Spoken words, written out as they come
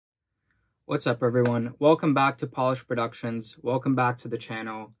What's up, everyone? Welcome back to Polish Productions. Welcome back to the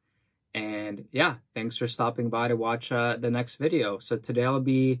channel. And yeah, thanks for stopping by to watch the next video. So today I'll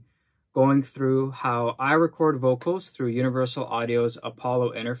be going through how I record vocals through Universal Audio's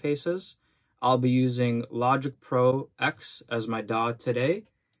Apollo interfaces. I'll be using Logic Pro X as my DAW today,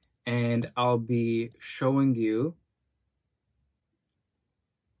 and I'll be showing you.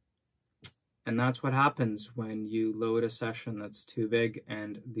 And that's what happens when you load a session that's too big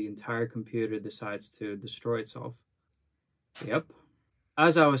and the entire computer decides to destroy itself. Yep.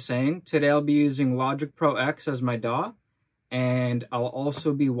 As I was saying, today I'll be using Logic Pro X as my DAW, and I'll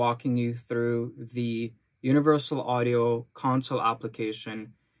also be walking you through the Universal Audio Console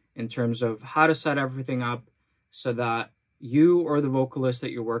application in terms of how to set everything up so that you or the vocalist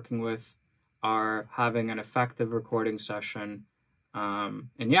that you're working with are having an effective recording session.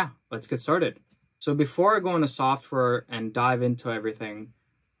 And yeah, let's get started. So before I go into software and dive into everything,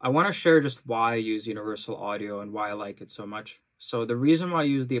 I want to share just why I use Universal Audio and why I like it so much. So the reason why I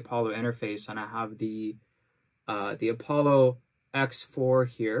use the Apollo interface, and I have the Apollo X4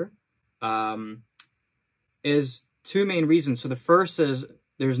 here, is two main reasons. So the first is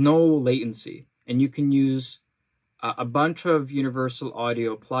there's no latency, and you can use a bunch of Universal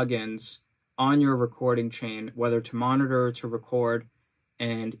Audio plugins on your recording chain, whether to monitor or to record,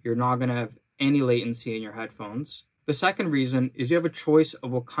 and you're not going to have any latency in your headphones. The second reason is you have a choice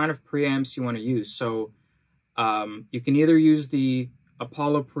of what kind of preamps you want to use. So you can either use the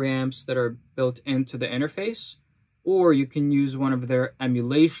Apollo preamps that are built into the interface, or you can use one of their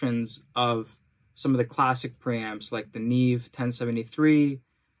emulations of some of the classic preamps like the Neve 1073,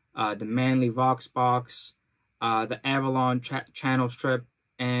 the Manley Voxbox, the Avalon channel strip,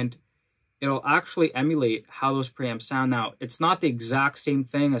 and it'll actually emulate how those preamps sound. Now, it's not the exact same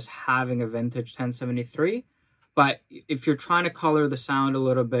thing as having a vintage 1073, but if you're trying to color the sound a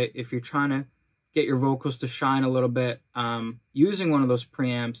little bit, if you're trying to get your vocals to shine a little bit using one of those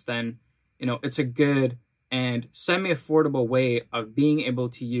preamps, then it's a good and semi-affordable way of being able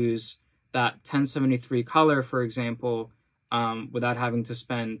to use that 1073 color, for example, without having to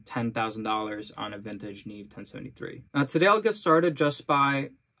spend $10,000 on a vintage Neve 1073. Now, today I'll get started just by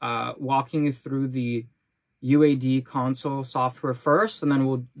walking you through the UAD Console software first, and then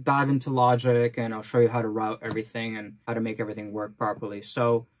we'll dive into Logic, and I'll show you how to route everything and how to make everything work properly.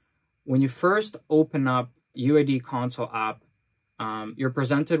 So when you first open up UAD Console app, you're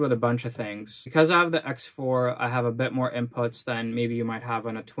presented with a bunch of things. Because I have the X4, I have a bit more inputs than maybe you might have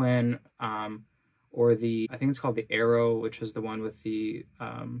on a Twin, or I think it's called the Arrow, which is the one with the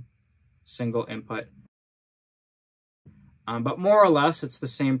single input. But more or less, it's the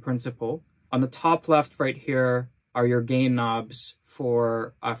same principle. On the top left right here are your gain knobs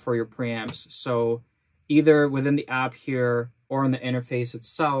for your preamps. So either within the app here or in the interface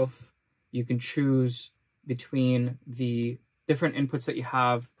itself, you can choose between the different inputs that you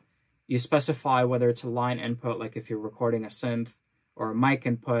have. You specify whether it's a line input, like if you're recording a synth, or a mic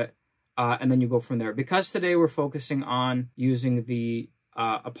input, and then you go from there. Because today we're focusing on using the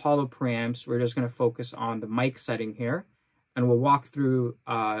Apollo preamps, we're just going to focus on the mic setting here, and we'll walk through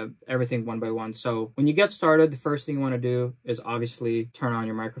everything one by one. So when you get started, the first thing you want to do is obviously turn on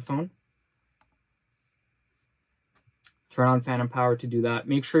your microphone. Turn on phantom power to do that.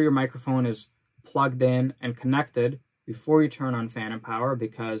 Make sure your microphone is plugged in and connected before you turn on phantom power,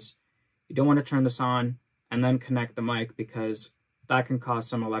 because you don't want to turn this on and then connect the mic, because that can cause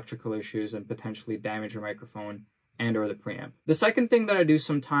some electrical issues and potentially damage your microphone and or the preamp. The second thing that I do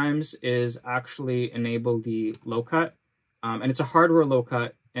sometimes is actually enable the low cut. And it's a hardware low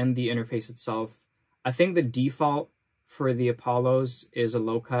cut in the interface itself. I think the default for the Apollos is a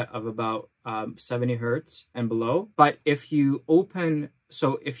low cut of about 70 hertz and below. But if you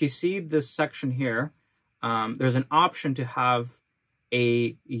if you see this section here, there's an option to have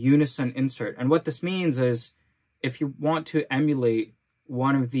a unison insert. And what this means is if you want to emulate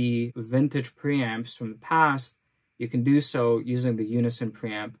one of the vintage preamps from the past, you can do so using the unison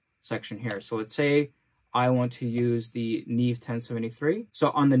preamp section here. So let's say I want to use the Neve 1073. So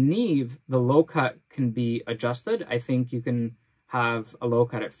on the Neve, the low cut can be adjusted. I think you can have a low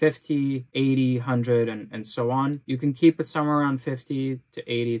cut at 50, 80, 100, and so on. You can keep it somewhere around 50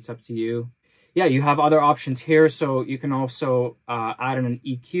 to 80, it's up to you. Yeah, you have other options here. So you can also add in an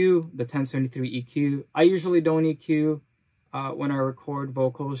EQ, the 1073 EQ. I usually don't EQ when I record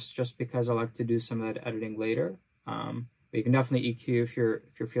vocals, just because I like to do some of that editing later. But you can definitely EQ if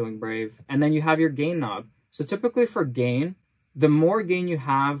you're feeling brave. And then you have your gain knob. So typically for gain, the more gain you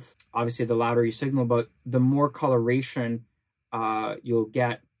have, obviously the louder you signal, but the more coloration you'll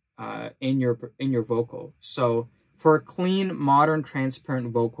get in your vocal. So for a clean, modern,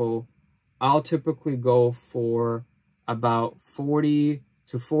 transparent vocal, I'll typically go for about 40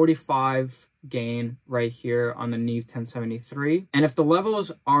 to 45 gain right here on the Neve 1073. And if the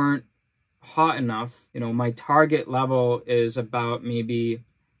levels aren't hot enough, you know, my target level is about maybe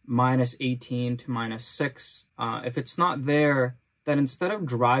 -18 to -6. If it's not there, then instead of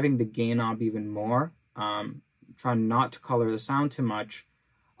driving the gain knob even more, trying not to color the sound too much,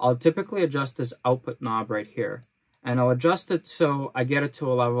 I'll typically adjust this output knob right here. And I'll adjust it so I get it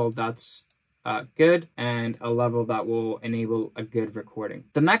to a level that's good and a level that will enable a good recording.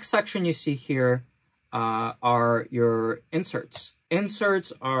 The next section you see here are your inserts.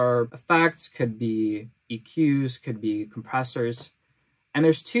 Inserts are effects, could be EQs, could be compressors. And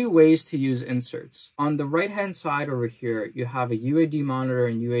there's two ways to use inserts. On the right-hand side over here, you have a UAD monitor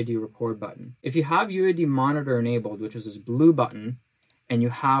and UAD record button. If you have UAD monitor enabled, which is this blue button, and you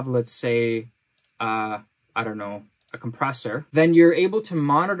have, let's say, I don't know, a compressor, then you're able to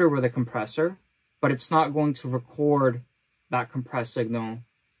monitor with a compressor, but it's not going to record that compressed signal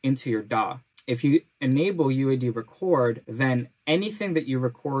into your DAW. If you enable UAD record, then anything that you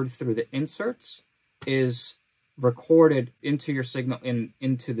record through the inserts is recorded into your signal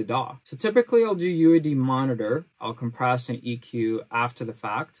into the DAW. So typically I'll do UAD monitor, I'll compress and EQ after the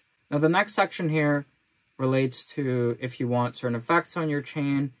fact. Now the next section here relates to if you want certain effects on your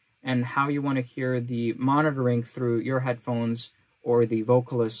chain and how you want to hear the monitoring through your headphones or the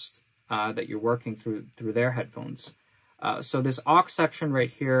vocalist that you're working through their headphones. So this aux section right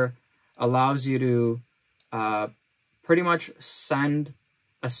here allows you to pretty much send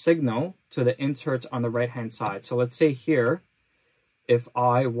a signal to the inserts on the right hand side. So let's say here, if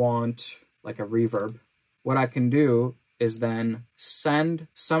I want like a reverb, what I can do is then send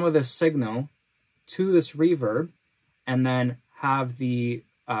some of the signal to this reverb and then have the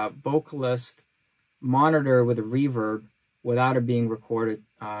vocalist monitor with a reverb without it being recorded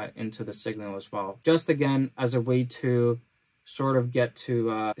into the signal as well. Just again, as a way to sort of get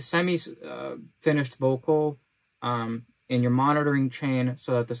to semi-finished vocal in your monitoring chain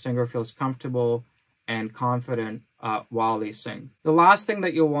so that the singer feels comfortable and confident while they sing. The last thing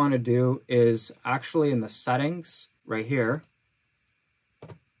that you'll want to do is actually in the settings right here,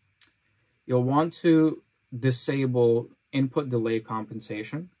 you'll want to disable input delay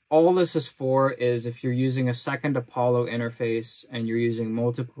compensation. All this is for is if you're using a second Apollo interface and you're using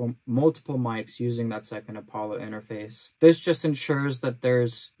multiple mics using that second Apollo interface. This just ensures that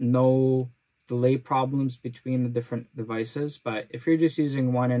there's no delay problems between the different devices. But if you're just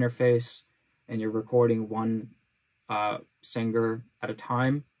using one interface and you're recording one singer at a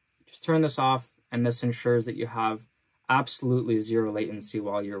time, just turn this off, and this ensures that you have absolutely zero latency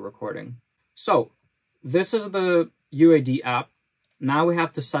while you're recording. So this is the UAD app. Now we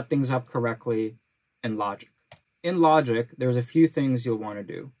have to set things up correctly in Logic. In Logic, there's a few things you'll want to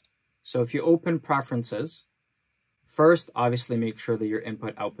do. So if you open Preferences, first, obviously make sure that your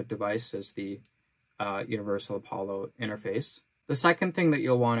input-output device is the Universal Apollo interface. The second thing that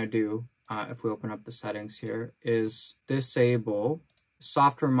you'll want to do, if we open up the settings here, is disable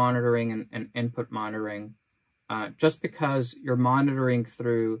software monitoring and input monitoring, just because you're monitoring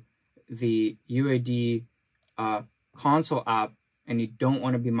through the UAD Console app, and you don't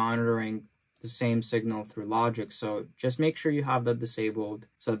want to be monitoring the same signal through Logic. So just make sure you have that disabled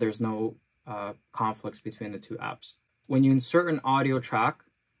so that there's no conflicts between the two apps. When you insert an audio track,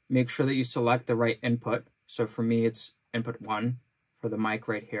 make sure that you select the right input. So for me, it's input 1 for the mic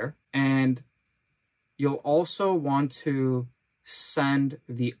right here. And you'll also want to send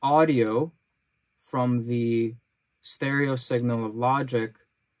the audio from the stereo signal of Logic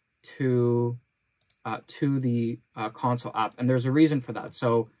to the console app, and there's a reason for that.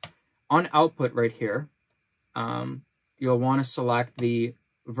 So on output right here, you'll want to select the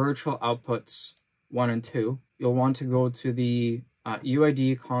virtual outputs 1 and 2. You'll want to go to the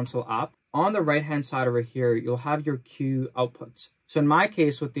UAD Console app. On the right hand side over here, you'll have your Q outputs. So in my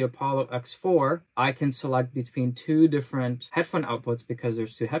case with the Apollo X4, I can select between 2 different headphone outputs because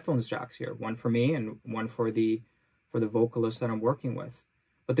there's 2 headphones jacks here, one for me and one for the vocalist that I'm working with.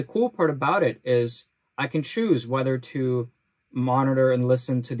 But the cool part about it is I can choose whether to monitor and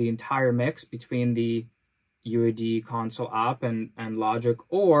listen to the entire mix between the UAD Console app and Logic,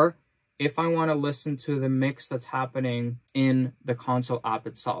 or if I want to listen to the mix that's happening in the console app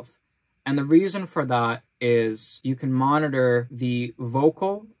itself. And the reason for that is you can monitor the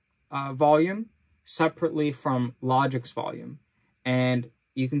vocal volume separately from Logic's volume. And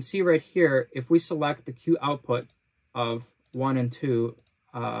you can see right here, if we select the Q output of 1 and 2,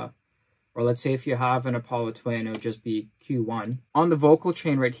 or let's say if you have an Apollo Twin, it would just be Q1. On the vocal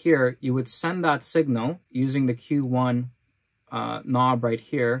chain right here, you would send that signal using the Q1 knob right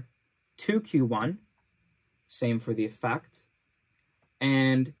here to Q1, same for the effect.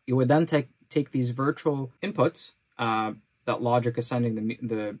 And you would then take these virtual inputs that Logic is sending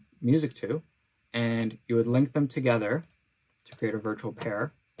the music to, and you would link them together to create a virtual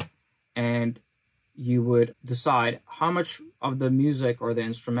pair. And you would decide how much of the music or the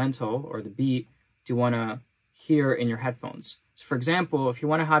instrumental or the beat do you want to hear in your headphones. So for example, if you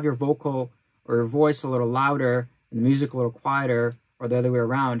want to have your vocal or your voice a little louder and the music a little quieter, or the other way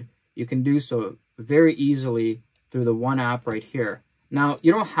around, you can do so very easily through the one app right here. Now,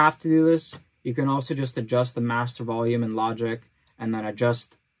 you don't have to do this. You can also just adjust the master volume in Logic and then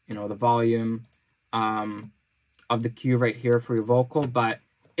adjust, the volume of the cue right here for your vocal, but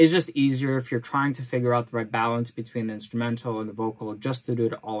it's just easier if you're trying to figure out the right balance between the instrumental and the vocal, just to do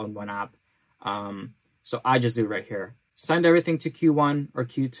it all in one app. So I just do it right here. Send everything to Q1 or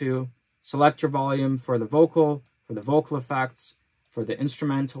Q2, select your volume for the vocal effects, for the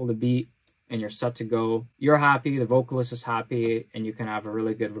instrumental, the beat, and you're set to go. You're happy, the vocalist is happy, and you can have a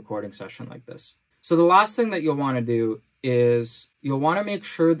really good recording session like this. So the last thing that you'll want to do is you'll want to make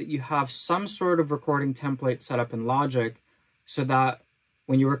sure that you have some sort of recording template set up in Logic so that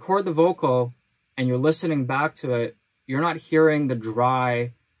when you record the vocal and you're listening back to it, you're not hearing the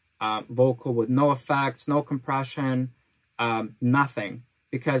dry vocal with no effects, no compression, nothing,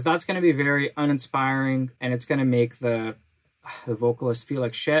 because that's going to be very uninspiring and it's going to make the vocalist feel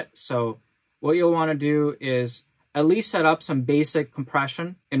like shit. So what you'll want to do is at least set up some basic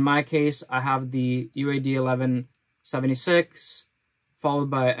compression. In my case, I have the UAD 1176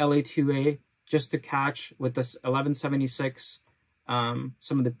 followed by LA2A just to catch with this 1176 some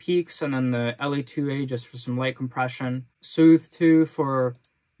of the peaks, and then the LA2A just for some light compression. Soothe 2 for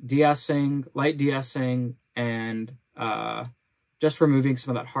de-essing, light de-essing, and just removing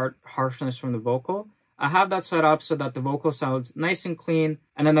some of that harshness from the vocal. I have that set up so that the vocal sounds nice and clean.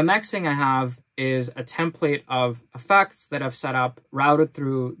 And then the next thing I have is a template of effects that I've set up, routed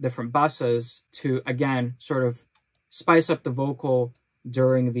through different buses to, again, sort of spice up the vocal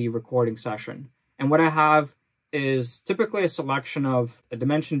during the recording session. And what I have is typically a selection of a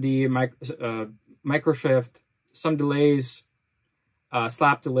Dimension D, micro shift, some delays,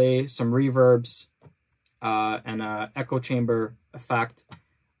 slap delay, some reverbs, and an echo chamber effect.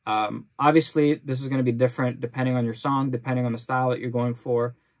 Obviously, this is going to be different depending on your song, depending on the style that you're going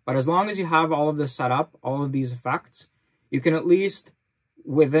for. But as long as you have all of this set up, all of these effects, you can at least,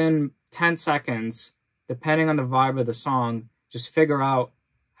 within 10 seconds, depending on the vibe of the song, just figure out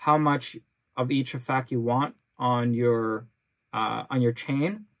how much of each effect you want on your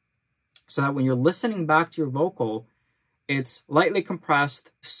chain, so that when you're listening back to your vocal, it's lightly compressed.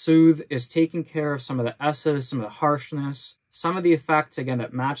 Soothe is taking care of some of the S's, some of the harshness, some of the effects, again,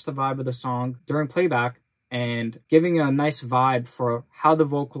 that match the vibe of the song during playback, and giving you a nice vibe for how the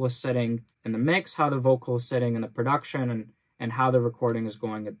vocal is sitting in the mix, how the vocal is sitting in the production, and how the recording is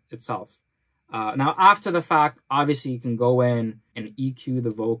going itself. Now, after the fact, obviously you can go in and EQ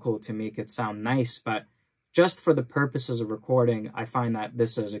the vocal to make it sound nice, but just for the purposes of recording, I find that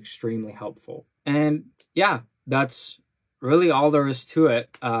this is extremely helpful. And yeah, that's really all there is to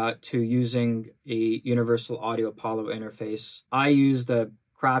it, to using a Universal Audio Apollo interface. I used a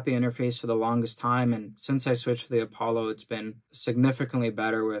crappy interface for the longest time, and since I switched to the Apollo, it's been significantly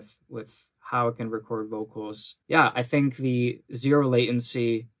better with how it can record vocals. Yeah, I think the zero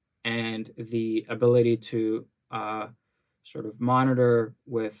latency and the ability to sort of monitor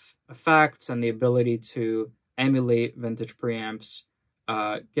with effects and the ability to emulate vintage preamps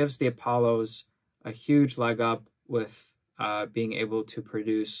gives the Apollos a huge leg up with being able to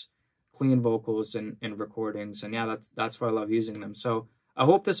produce clean vocals in recordings. And yeah, that's why I love using them. So I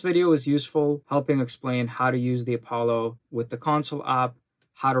hope this video was useful, helping explain how to use the Apollo with the console app,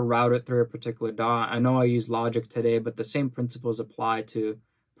 how to route it through a particular DAW. I know I used Logic today, but the same principles apply to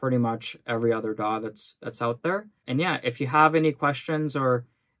pretty much every other DAW that's out there. And yeah, if you have any questions, or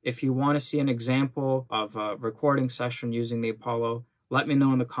if you want to see an example of a recording session using the Apollo, let me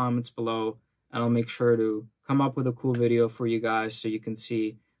know in the comments below, and I'll make sure to come up with a cool video for you guys so you can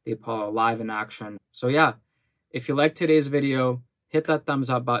see the Apollo live in action. So yeah, if you liked today's video, hit that thumbs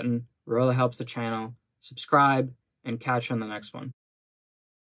up button. It really helps the channel. Subscribe, and catch you on the next one.